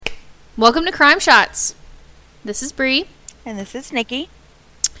Welcome to Crime Shots. This is Bree. And this is Nikki.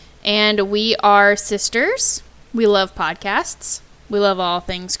 And we are sisters. We love podcasts. We love all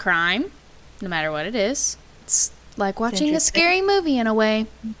things crime, no matter what it is. It's like watching a scary movie in a way.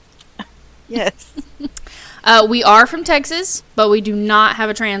 Yes. We are from Texas, but we do not have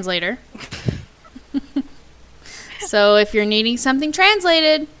a translator. So if you're needing something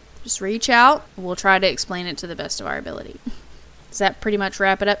translated, just reach out. We'll try to explain it to the best of our ability. Does that pretty much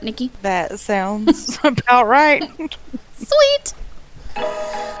wrap it up, Nikki? That sounds about right. Sweet.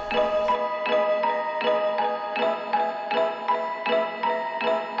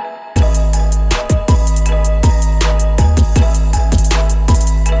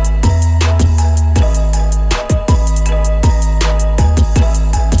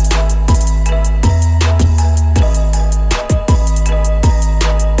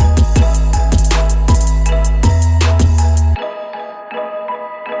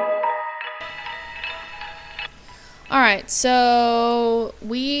 Alright, so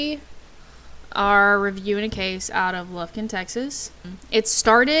we are reviewing a case out of Lufkin, Texas. It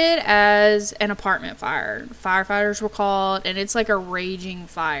started as an apartment fire. Firefighters were called, and it's like a raging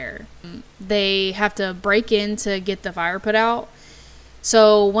fire. They have to break in to get the fire put out.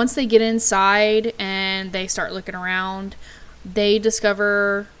 So once they get inside and they start looking around, they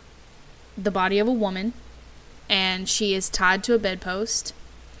discover the body of a woman, and she is tied to a bedpost.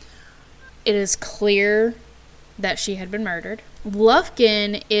 It is clear that she had been murdered.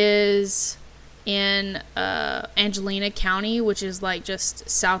 Lufkin is in Angelina County, which is like just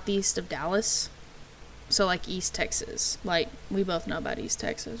southeast of Dallas. So like East Texas. Like we both know about East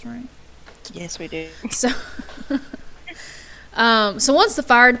Texas, right? Yes, we do. So so once the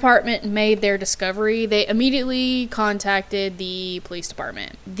fire department made their discovery, they immediately contacted the police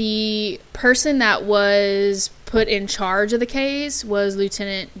department. The person that was put in charge of the case was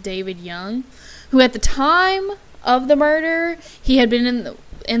Lieutenant David Young, who at the time of the murder, he had been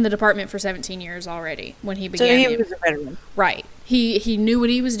in the department for 17 years already when he began. So he was a veteran. Right. He knew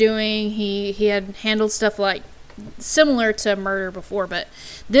what he was doing. He had handled stuff like similar to murder before, but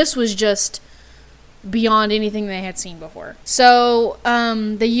this was just beyond anything they had seen before. So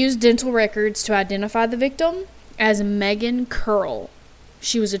they used dental records to identify the victim as Megan Curl.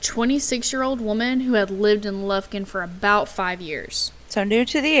 She was a 26-year-old woman who had lived in Lufkin for about 5 years. So new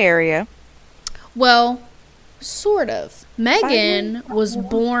to the area. Well, sort of. Megan was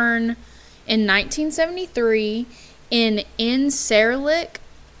born in 1973 in Incirlik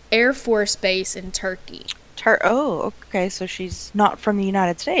Air Force Base in Turkey. Okay, so she's not from the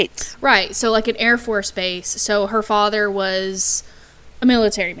United States. Right, so like an Air Force base. So her father was a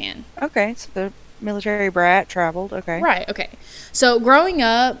military man. Okay, so the military brat traveled, okay. Right, okay. So growing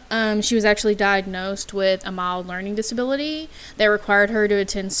up, she was actually diagnosed with a mild learning disability that required her to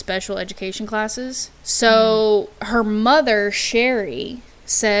attend special education classes. So her mother, Sherry,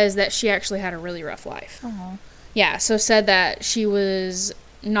 says that she actually had a really rough life. Uh-huh. Yeah, so said that she was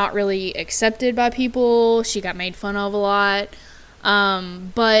not really accepted by people. She got made fun of a lot.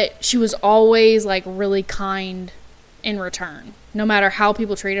 But she was always like really kind in return. No matter how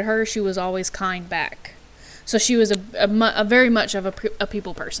people treated her, she was always kind back. So she was a very much of a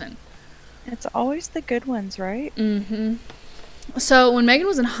people person. It's always the good ones, right? Mm-hmm. So when Megan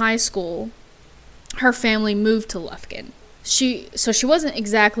was in high school, her family moved to Lufkin. She wasn't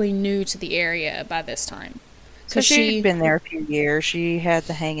exactly new to the area by this time. So she'd been there a few years. She had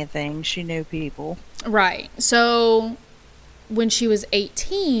the hang of things. She knew people. Right. So when she was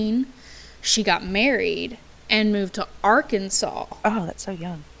 18, she got married and moved to Arkansas. Oh, that's so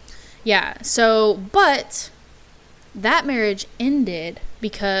young. Yeah. So, but that marriage ended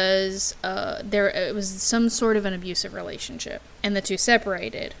because it was some sort of an abusive relationship, and the two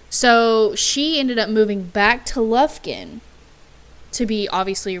separated. So she ended up moving back to Lufkin to be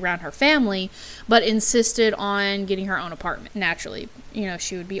obviously around her family, but insisted on getting her own apartment. Naturally,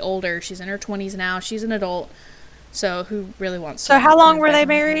 she would be older. She's in her 20s now. She's an adult. So who really wants to... So how long were they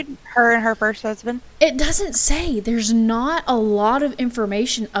married? Her and her first husband? It doesn't say. There's not a lot of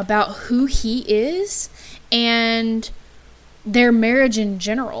information about who he is and their marriage in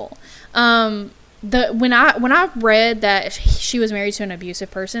general. When I read that she was married to an abusive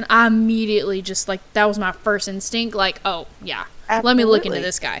person, I immediately just that was my first instinct. Oh yeah, absolutely. Let me look into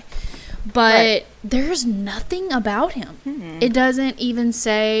this guy. But there's nothing about him. Mm-hmm. It doesn't even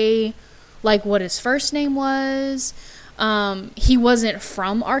say what his first name was. He wasn't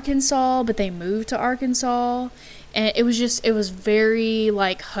from Arkansas, but they moved to Arkansas, and it was very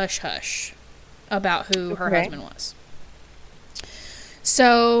hush hush about who her husband was.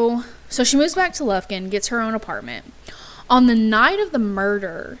 So she moves back to Lufkin, gets her own apartment. On the night of the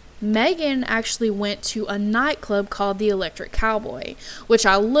murder, Megan actually went to a nightclub called the Electric Cowboy, which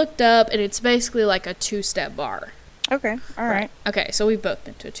I looked up, and it's basically like a two-step bar. Okay, all right. Okay, so we've both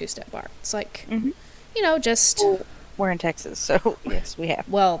been to a two-step bar. It's like, you know, just... Well, we're in Texas, so yes, we have.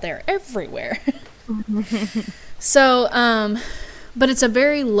 Well, they're everywhere. So, but it's a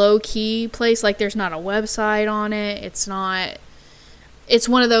very low-key place. Like, there's not a website on it. It's not... It's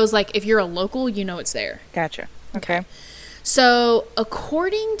one of those, like, if you're a local, you know it's there. Gotcha. Okay. So,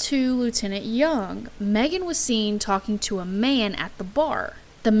 according to Lieutenant Young, Megan was seen talking to a man at the bar.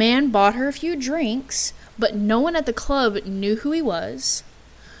 The man bought her a few drinks, but no one at the club knew who he was.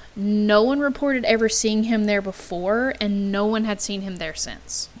 No one reported ever seeing him there before, and no one had seen him there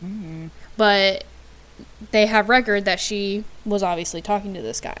since. Mm-hmm. But they have record that she was obviously talking to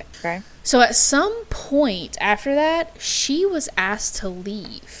this guy. Okay. So at some point after that, she was asked to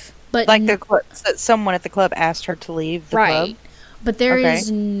leave. But like someone at the club asked her to leave the club? Right. But there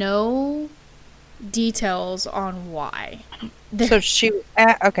is no details on why. So she's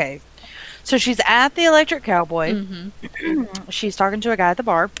at the Electric Cowboy. Mm-hmm. She's talking to a guy at the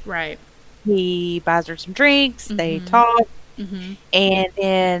bar. Right. He buys her some drinks. Mm-hmm. They talk. Mm-hmm. And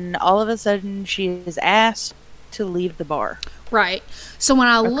then all of a sudden she is asked to leave the bar. Right. So when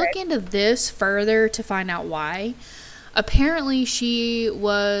I look into this further to find out why, apparently she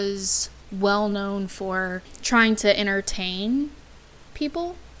was well known for trying to entertain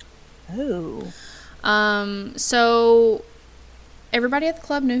people. Oh. So everybody at the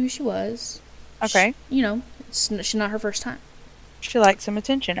club knew who she was. Okay. She's not her first time. She likes some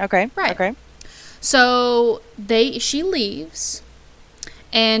attention. Okay. Right. Okay. So she leaves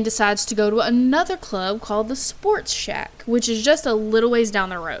and decides to go to another club called the Sports Shack, which is just a little ways down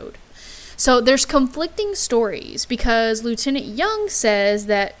the road. So there's conflicting stories because Lieutenant Young says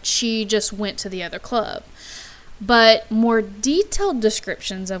that she just went to the other club. But more detailed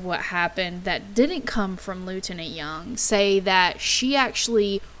descriptions of what happened that didn't come from Lieutenant Young say that she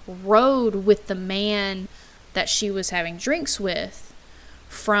actually rode with the man that she was having drinks with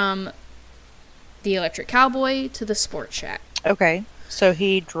from the Electric Cowboy to the Sports Shack. Okay. So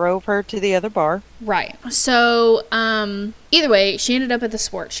he drove her to the other bar. Right. So, either way, she ended up at the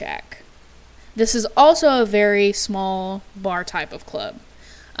Sports Shack. This is also a very small bar type of club.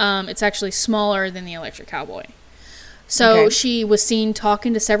 It's actually smaller than the Electric Cowboy. So she was seen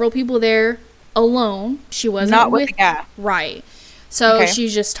talking to several people there alone. She wasn't not with the guy. Right. So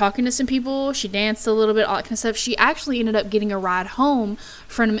she's just talking to some people. She danced a little bit, all that kind of stuff. She actually ended up getting a ride home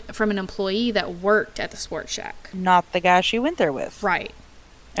from an employee that worked at the Sports Shack. Not the guy she went there with. Right.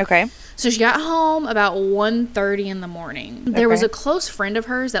 Okay. So she got home about 1:30 in the morning. There was a close friend of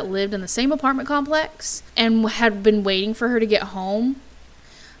hers that lived in the same apartment complex and had been waiting for her to get home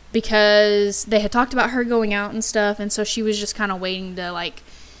because they had talked about her going out and stuff, and so she was just kind of waiting to, like,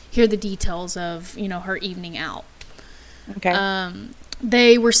 hear the details of, her evening out. Okay.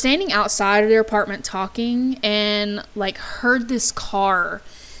 They were standing outside of their apartment talking and, like, heard this car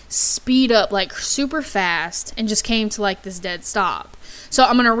speed up, like, super fast and just came to, like, this dead stop. So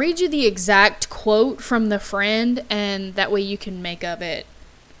I'm going to read you the exact quote from the friend, and that way you can make of it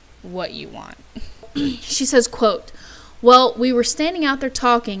what you want. She says, quote, "Well, we were standing out there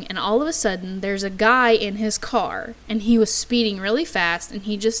talking, and all of a sudden, there's a guy in his car, and he was speeding really fast, and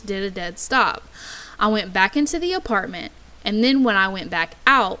he just did a dead stop. I went back into the apartment, and then when I went back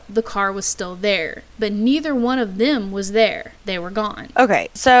out, the car was still there, but neither one of them was there. They were gone." Okay,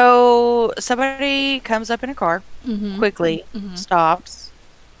 so somebody comes up in a car, quickly, stops.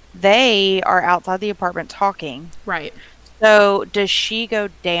 They are outside the apartment talking. Right. So does she go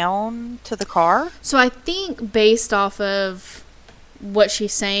down to the car? So I think based off of what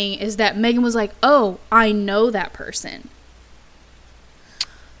she's saying is that Megan was like, "Oh, I know that person."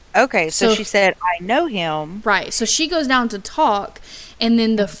 Okay, so she said, "I know him." Right. So she goes down to talk, and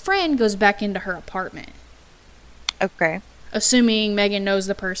then the friend goes back into her apartment. Okay. Assuming Megan knows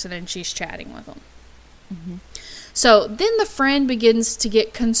the person and she's chatting with them. Mm-hmm. So then the friend begins to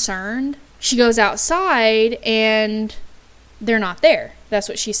get concerned. She goes outside, and they're not there. That's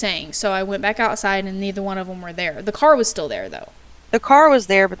what she's saying. So I went back outside, and neither one of them were there. The car was still there, though. The car was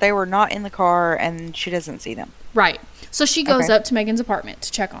there, but they were not in the car, and she doesn't see them. Right. So she goes up to Megan's apartment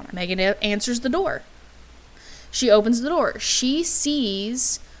to check on her. Megan answers the door. She opens the door. She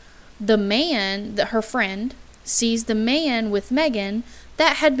sees the man, her friend, sees the man with Megan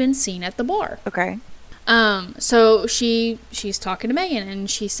that had been seen at the bar. Okay. So she's talking to Megan, and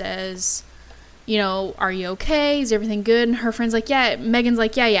she says, "Are you okay? Is everything good?" And her friend's like, "Yeah." Megan's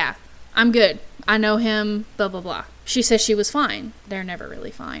like, yeah, I'm good. I know him, blah, blah, blah. She says she was fine. They're never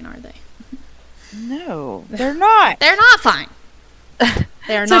really fine, are they? No, they're not. They're not fine.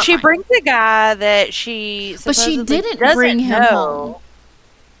 They are So not she mine. brings a guy that she But she supposedly didn't doesn't bring him home. know.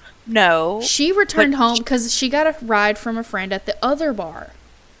 No, She returned but home because she got a ride from a friend at the other bar.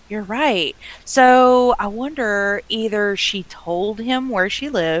 you're right. So I wonder either she told him where she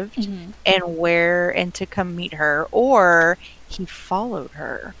lived and to come meet her, or he followed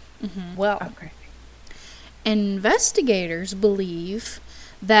her. Well, Okay. investigators believe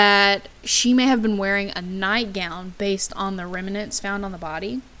that she may have been wearing a nightgown based on the remnants found on the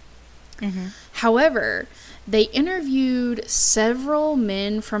body. However, they interviewed several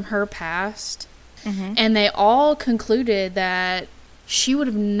men from her past, and they all concluded that she would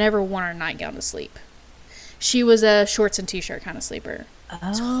have never worn a nightgown to sleep. She was a shorts and t-shirt kind of sleeper.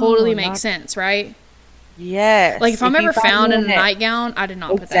 Totally makes sense, right? Yes. Like if I'm you ever find found me in a nightgown, I did not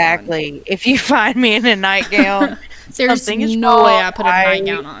put that on. Exactly. If you find me in a nightgown, There's something is no way wrong. I put a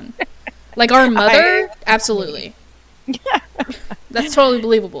nightgown on. Like our mother, absolutely. That's totally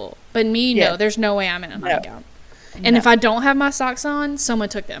believable. But me, no. Yes. There's no way I'm in a nightgown. And if I don't have my socks on, someone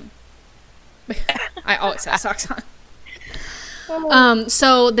took them. I always have socks on.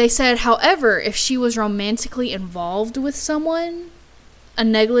 So they said, however, if she was romantically involved with someone, a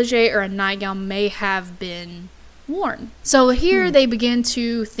negligee or a nightgown may have been worn. So here they begin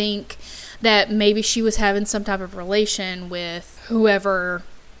to think that maybe she was having some type of relation with whoever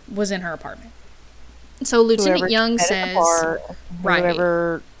was in her apartment. So Lieutenant Young says,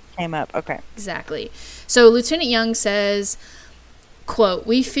 whoever came up. Okay. Exactly. So Lieutenant Young says, quote,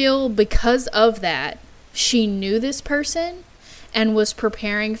 "We feel because of that, she knew this person and was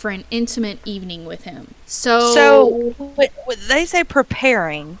preparing for an intimate evening with him." So they say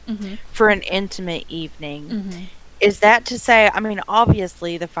preparing for an intimate evening. Is that to say, I mean,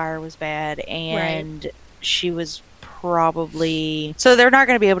 obviously the fire was bad and she was probably, so they're not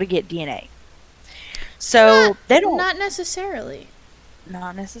going to be able to get DNA. So they don't. Not necessarily.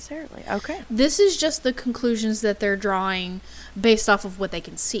 Not necessarily. Okay. This is just the conclusions that they're drawing based off of what they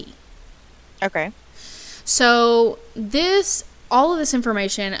can see. Okay. So all of this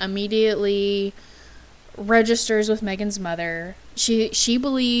information immediately registers with Megan's mother. She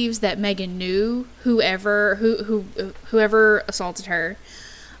believes that Megan knew whoever assaulted her.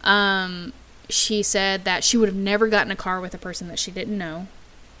 She said that she would have never gotten in a car with a person that she didn't know.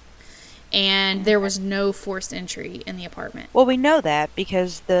 And there was no forced entry in the apartment. Well, we know that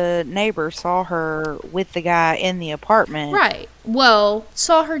because the neighbor saw her with the guy in the apartment. Right. Well,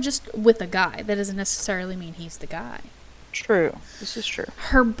 saw her just with a guy. That doesn't necessarily mean he's the guy. True. This is true.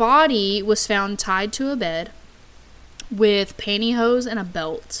 Her body was found tied to a bed with pantyhose and a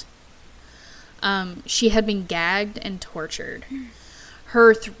belt. She had been gagged and tortured.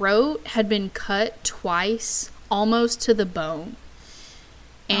 Her throat had been cut twice, almost to the bone.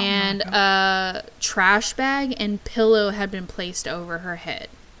 And a trash bag and pillow had been placed over her head.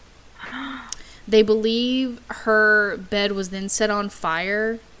 They believe her bed was then set on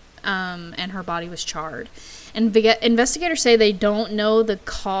fire, and her body was charred. And investigators say they don't know the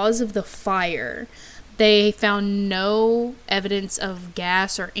cause of the fire. They found no evidence of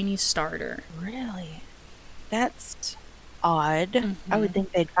gas or any starter. Really? That's odd. I would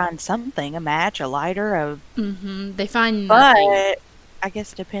think they'd find something, a match, a lighter, They find nothing. But I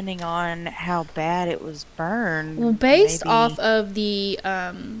guess depending on how bad it was burned. Well, based off of the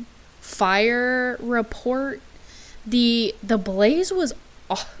fire report, the blaze was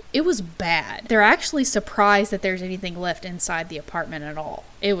it was bad. They're actually surprised that there's anything left inside the apartment at all.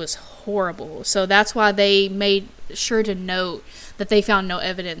 It was horrible. So that's why they made sure to note that they found no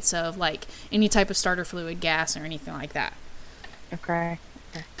evidence of like any type of starter fluid, gas, or anything like that. Okay.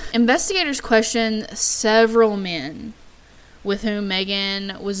 Investigators questioned several men with whom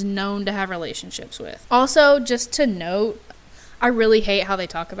Megan was known to have relationships with. Also, just to note, I really hate how they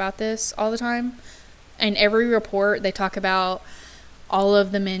talk about this all the time. In every report, they talk about all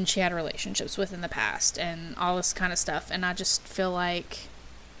of the men she had relationships with in the past and all this kind of stuff. And I just feel like,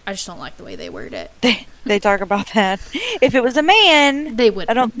 I just don't like the way they word it. They talk about that. If it was a man, they would.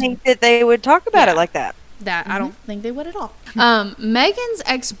 I don't think that they would talk about it like that. I don't think they would at all. Megan's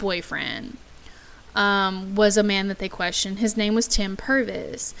ex-boyfriend was a man that they questioned. His name was Tim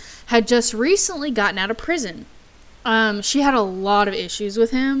Purvis. Had just recently gotten out of prison. She had a lot of issues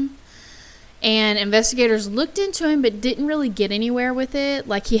with him. And investigators looked into him but didn't really get anywhere with it.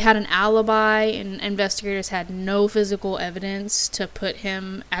 Like, he had an alibi, and investigators had no physical evidence to put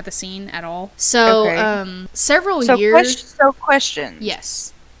him at the scene at all. So, several years... Question.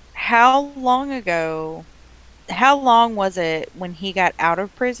 Yes. How long was it when he got out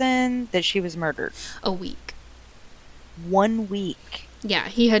of prison that she was murdered? A week. 1 week? Yeah,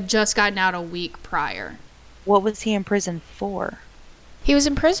 he had just gotten out a week prior. What was he in prison for? He was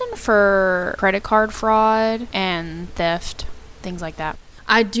in prison for credit card fraud and theft, things like that.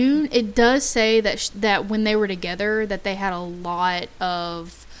 It does say that when they were together, that they had a lot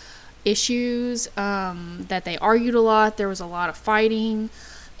of issues, that they argued a lot. There was a lot of fighting.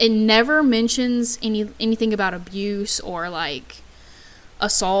 It never mentions anything about abuse or like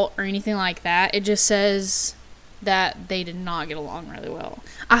assault or anything like that. It just says that they did not get along really well.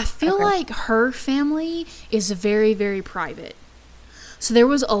 I feel like her family is very, very private. So there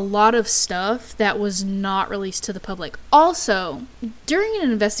was a lot of stuff that was not released to the public. Also, during an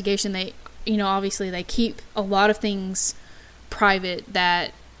investigation, they, obviously they keep a lot of things private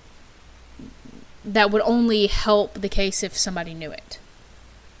that would only help the case if somebody knew it.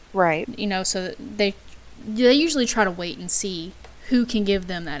 Right. So they usually try to wait and see who can give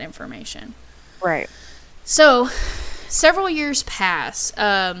them that information. Right. So, several years pass,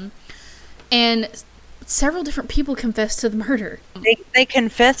 and several different people confess to the murder. They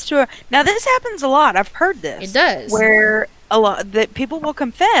confess to now this happens a lot. I've heard this. It does. Where a lot that people will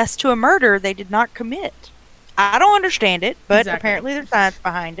confess to a murder they did not commit. I don't understand it, but apparently there's science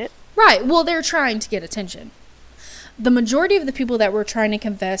behind it. Right. Well, they're trying to get attention. The majority of the people that were trying to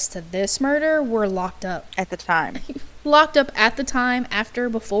confess to this murder were locked up. At the time. Locked up at the time, after,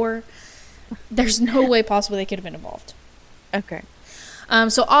 before. There's no way possible they could have been involved. Okay.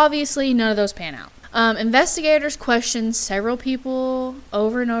 So obviously none of those pan out. Investigators questioned several people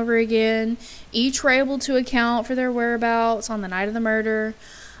over and over again. Each were able to account for their whereabouts on the night of the murder.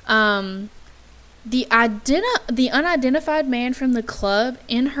 The unidentified man from the club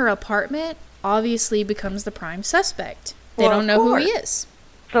in her apartment obviously becomes the prime suspect. They don't know who he is.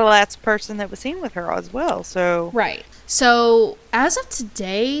 The last person that was seen with her as well, so... Right. So, as of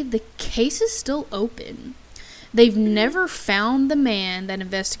today, the case is still open. They've never found the man that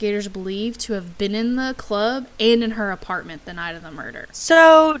investigators believe to have been in the club and in her apartment the night of the murder.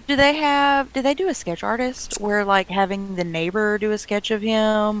 So, did they do a sketch artist where, like, having the neighbor do a sketch of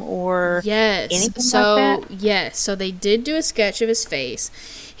him or anything like that? Yes. So, they did do a sketch of his face.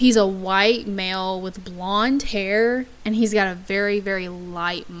 He's a white male with blonde hair, and he's got a very, very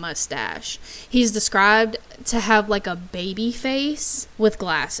light mustache. He's described to have like a baby face with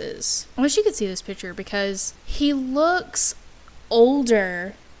glasses. I wish you could see this picture because he looks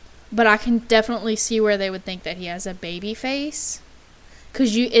older, but I can definitely see where they would think that he has a baby face.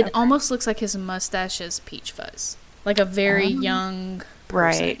 Because it almost looks like his mustache is peach fuzz. Like a very young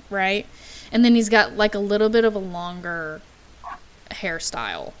person, right? And then he's got like a little bit of a longer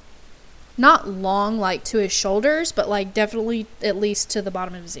hairstyle. Not long like to his shoulders, but like definitely at least to the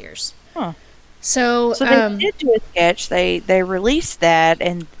bottom of his ears. Huh. So they did do a sketch. They released that,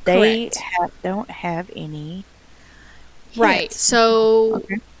 and they don't have any hits. Right. So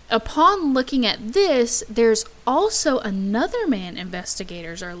upon looking at this, there's also another man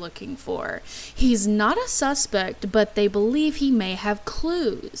investigators are looking for. He's not a suspect, but they believe he may have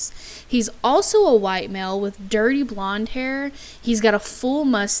clues. He's also a white male with dirty blonde hair. He's got a full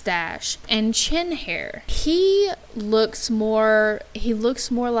mustache and chin hair. He looks more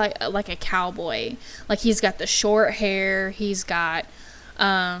like a cowboy. Like he's got the short hair, he's got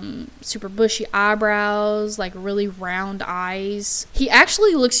super bushy eyebrows, like really round eyes. He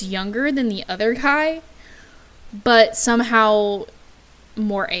actually looks younger than the other guy, but somehow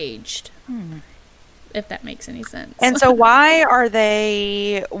more aged. If that makes any sense. And so why are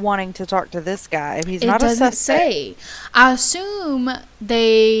they wanting to talk to this guy if he's not a suspect? It doesn't say. I assume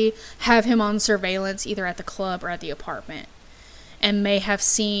they have him on surveillance either at the club or at the apartment and may have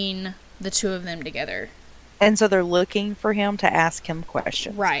seen the two of them together. And so they're looking for him to ask him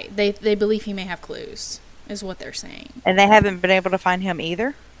questions. Right. They believe he may have clues, is what they're saying. And they haven't been able to find him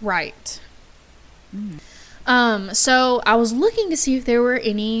either? Right. So I was looking to see if there were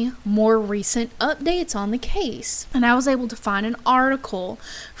any more recent updates on the case. And I was able to find an article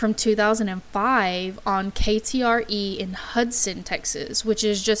from 2005 on KTRE in Hudson, Texas, which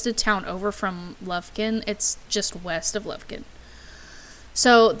is just a town over from Lufkin. It's just west of Lufkin.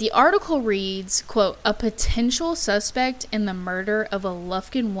 So the article reads, quote, "A potential suspect in the murder of a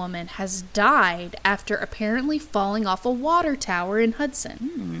Lufkin woman has died after apparently falling off a water tower in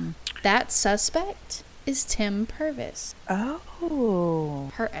Hudson. That suspect is Tim Purvis."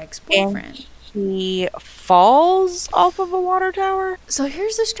 Oh. Her ex-boyfriend. And he falls off of a water tower? So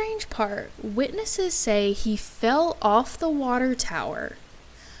here's the strange part. Witnesses say he fell off the water tower,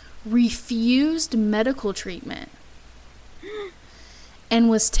 refused medical treatment, and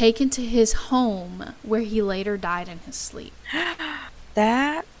was taken to his home where he later died in his sleep.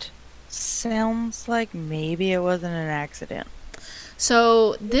 That sounds like maybe it wasn't an accident.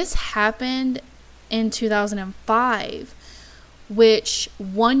 So this happened in 2005 which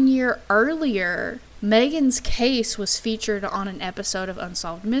 1 year earlier, Megan's case was featured on an episode of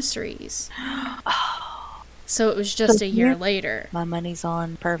Unsolved Mysteries. So it was just a year later. My money's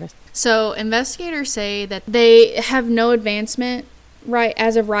on Purvis. So investigators say that they have no advancement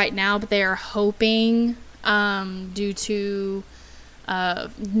as of right now, but they are hoping, due to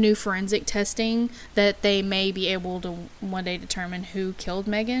new forensic testing, that they may be able to one day determine who killed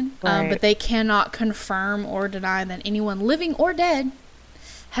Megan. Right. But they cannot confirm or deny that anyone living or dead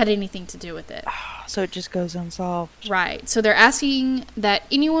had anything to do with it. So it just goes unsolved. Right. So they're asking that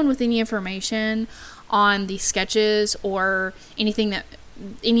anyone with any information on the sketches or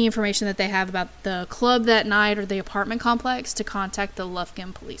any information that they have about the club that night or the apartment complex to contact the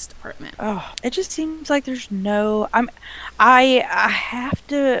Lufkin Police Department. Oh, it just seems like there's no... I have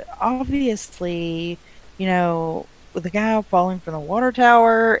to, obviously, with the guy falling from the water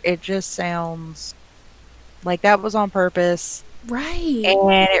tower, it just sounds like that was on purpose. Right.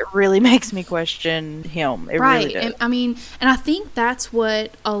 And it really makes me question him. It really does. And I think that's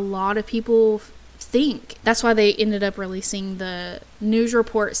what a lot of people think. That's why they ended up releasing the news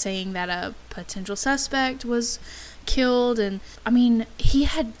report saying that a potential suspect was killed. And he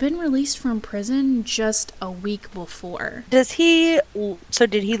had been released from prison just a week before. Did he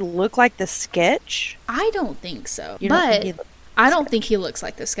look like the sketch? I don't think so. I don't think he looks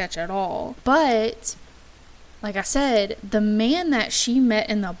like the sketch at all. But like I said, the man that she met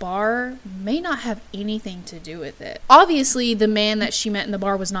in the bar may not have anything to do with it. Obviously, the man that she met in the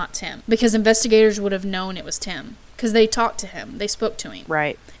bar was not Tim, because investigators would have known it was Tim, because they talked to him. They spoke to him.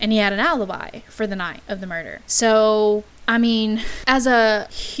 Right. And he had an alibi for the night of the murder. So, as a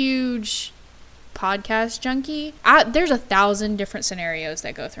huge podcast junkie, there's 1,000 different scenarios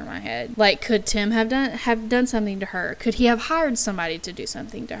that go through my head. Like, could Tim have done something to her? Could he have hired somebody to do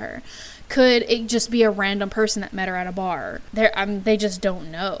something to her? Could it just be a random person that met her at a bar? They just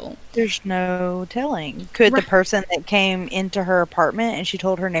don't know. There's no telling. Could the person that came into her apartment and she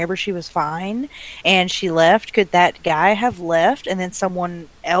told her neighbor she was fine and she left, could that guy have left and then someone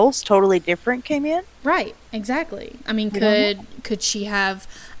else totally different came in? Right. Exactly. Could she have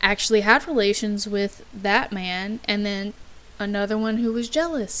actually had relations with that man and then another one who was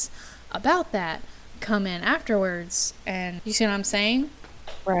jealous about that come in afterwards? And you see what I'm saying?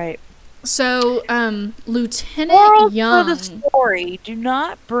 Right. So, Lieutenant Young... for the story, do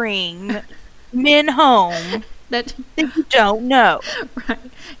not bring men home that you don't know. Right.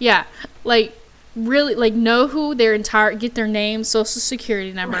 Yeah. Really, know who get their name, social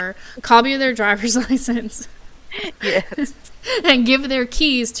security number, copy of their driver's license. Yes. And give their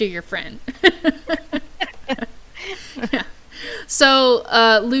keys to your friend. Yeah. So,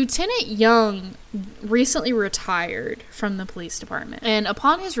 Lieutenant Young recently retired from the police department. And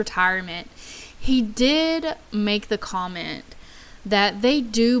upon his retirement, he did make the comment that they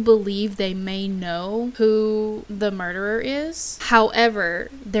do believe they may know who the murderer is. However,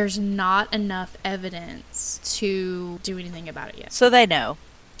 there's not enough evidence to do anything about it yet. So they know.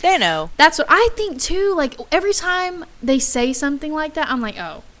 They know. That's what I think too. Every time they say something like that, I'm like,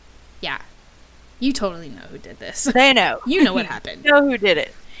 oh, yeah. You totally know who did this. They know. You know what happened. You know who did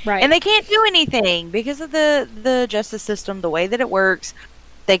it. Right. And they can't do anything because of the justice system, the way that it works.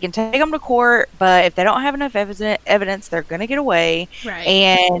 They can take them to court, but if they don't have enough evidence, they're going to get away. Right.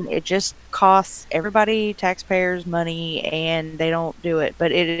 And it just costs everybody, taxpayers, money, and they don't do it.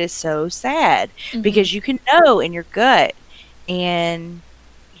 But it is so sad because you can know in your gut and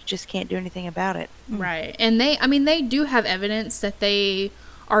you just can't do anything about it. Right. And they do have evidence that they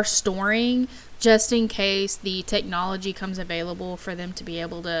are storing just in case the technology comes available for them to be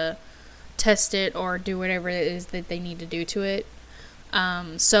able to test it or do whatever it is that they need to do to it.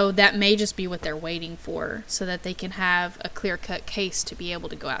 So that may just be what they're waiting for, so that they can have a clear-cut case to be able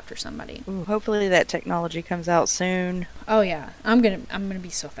to go after somebody. Ooh, hopefully that technology comes out soon. Oh yeah, I'm gonna be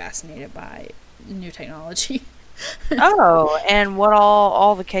so fascinated by new technology. Oh, and what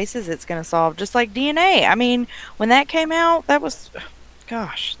all the cases it's gonna solve, just like DNA. When that came out, that was...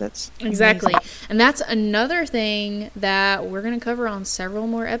 Gosh, that's exactly amazing. And that's another thing that we're going to cover on several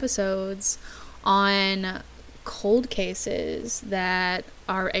more episodes on cold cases that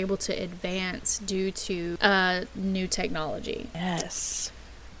are able to advance due to new technology. Yes.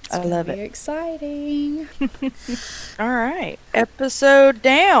 It's I love it. Exciting. All right. Episode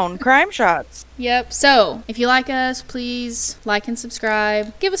down. Crime Shots. Yep. So, if you like us, please like and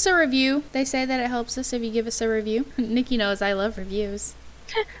subscribe. Give us a review. They say that it helps us if you give us a review. Nikki knows I love reviews.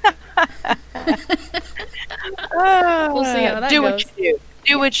 We'll see how that do goes. What you do.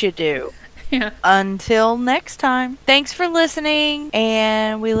 Do what you do. Yeah. Until next time. Thanks for listening,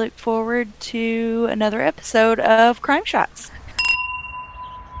 and we look forward to another episode of Crime Shots.